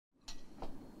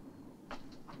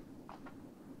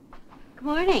Good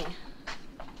morning.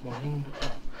 Morning.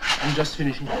 I'm just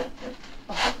finishing.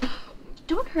 Oh,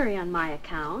 don't hurry on my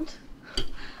account.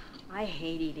 I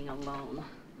hate eating alone.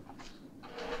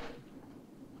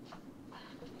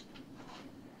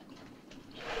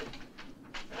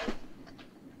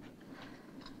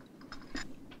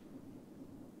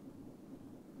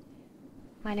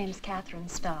 My name's Catherine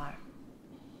Starr.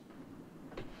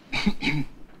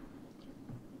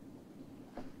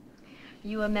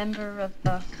 You a member of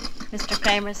Mr.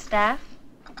 Kramer's staff?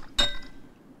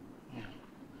 Yeah.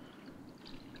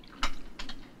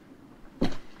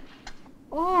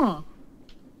 Oh,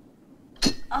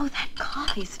 that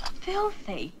coffee's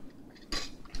filthy.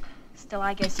 Still,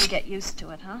 I guess you get used to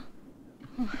it, huh?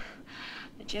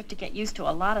 But you have to get used to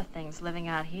a lot of things living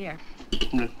out here.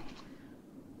 Yeah.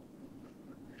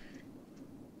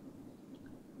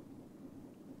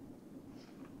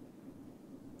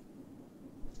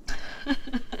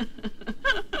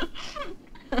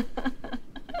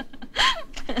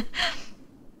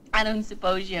 I don't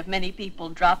suppose you have many people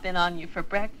drop in on you for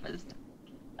breakfast.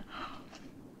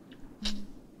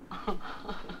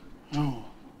 No.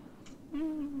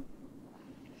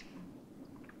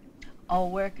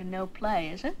 All work and no play,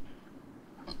 is it?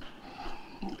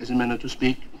 As a manner to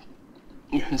speak,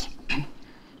 yes.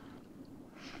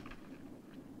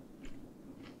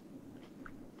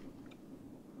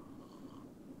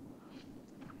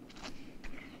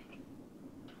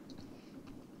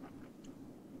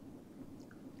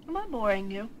 Am I boring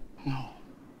you? No.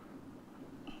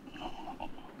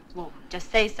 Well, just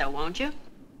say so, won't you?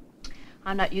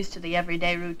 I'm not used to the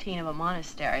everyday routine of a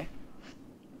monastery.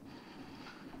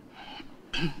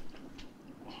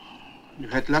 You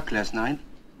had luck last night.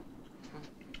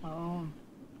 Oh,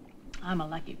 I'm a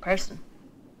lucky person.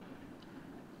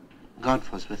 God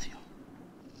was with you.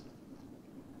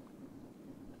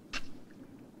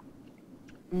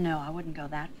 No, I wouldn't go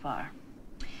that far.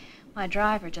 My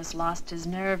driver just lost his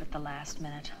nerve at the last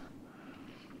minute.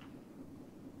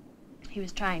 He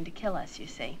was trying to kill us, you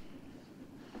see.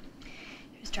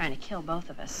 He was trying to kill both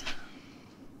of us.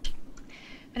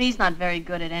 But he's not very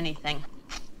good at anything.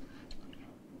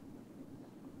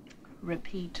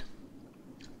 Repeat.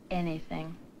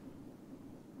 Anything.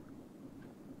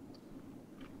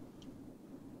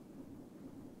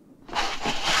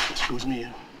 Excuse me.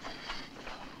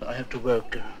 I have to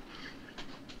work.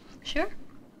 Sure.